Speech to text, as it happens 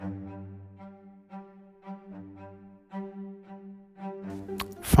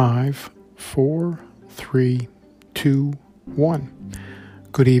5, 4, 3, 2, 1.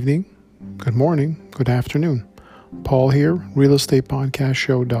 Good evening, good morning, good afternoon. Paul here,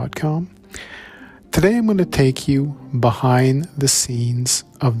 realestatepodcastshow.com. Today I'm going to take you behind the scenes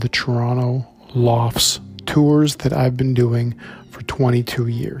of the Toronto Lofts tours that I've been doing for 22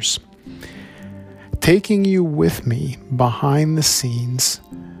 years. Taking you with me behind the scenes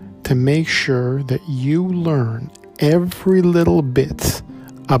to make sure that you learn every little bit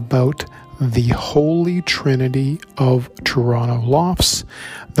about the holy trinity of Toronto Lofts,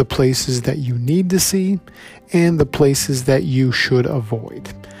 the places that you need to see, and the places that you should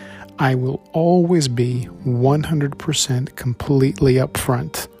avoid. I will always be 100% completely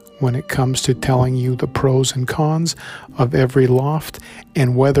upfront when it comes to telling you the pros and cons of every loft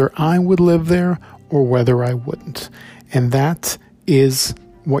and whether I would live there or whether I wouldn't. And that is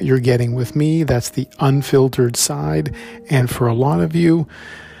what you're getting with me. That's the unfiltered side. And for a lot of you,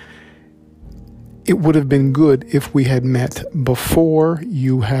 it would have been good if we had met before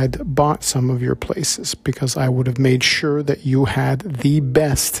you had bought some of your places, because I would have made sure that you had the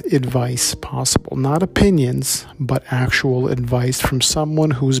best advice possible. Not opinions, but actual advice from someone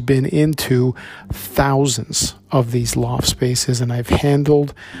who's been into thousands of these loft spaces, and I've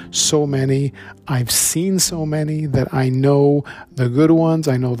handled so many. I've seen so many that I know the good ones,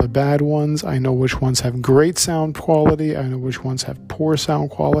 I know the bad ones, I know which ones have great sound quality, I know which ones have poor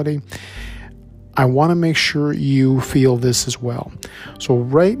sound quality. I want to make sure you feel this as well. So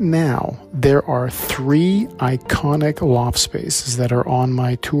right now, there are 3 iconic loft spaces that are on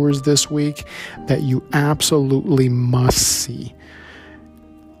my tours this week that you absolutely must see.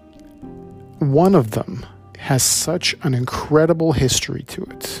 One of them has such an incredible history to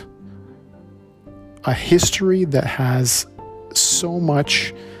it. A history that has so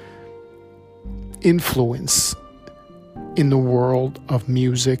much influence in the world of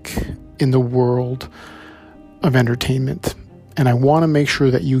music, in the world of entertainment. And I want to make sure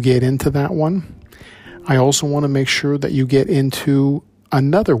that you get into that one. I also want to make sure that you get into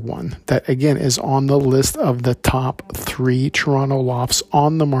another one that, again, is on the list of the top 3 Toronto lofts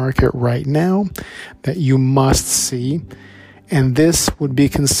on the market right now that you must see. And this would be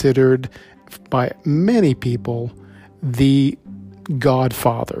considered by many people the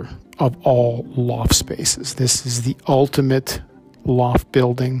godfather of all loft spaces. This is the ultimate loft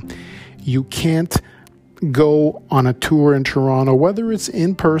building. You can't go on a tour in Toronto, whether it's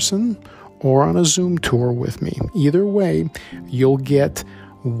in person or on a Zoom tour with me. Either way, you'll get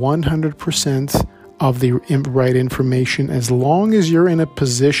 100% of the right information as long as you're in a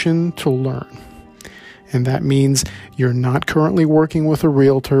position to learn. And that means you're not currently working with a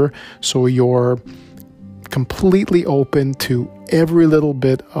realtor, so you're completely open to every little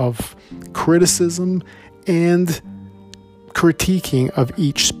bit of criticism and critiquing of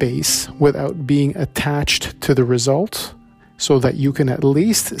each space without being attached to the result, so that you can at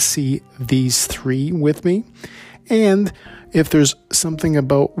least see these 3 with me. And if there's something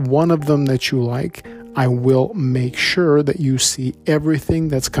about one of them that you like, I will make sure that you see everything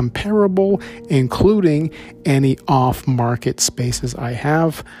that's comparable, including any off-market spaces I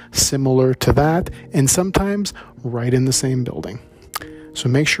have similar to that, and sometimes right in the same building. So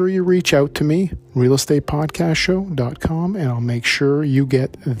make sure you reach out to me, realestatepodcastshow.com, and I'll make sure you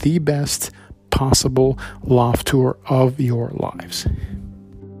get the best possible loft tour of your lives.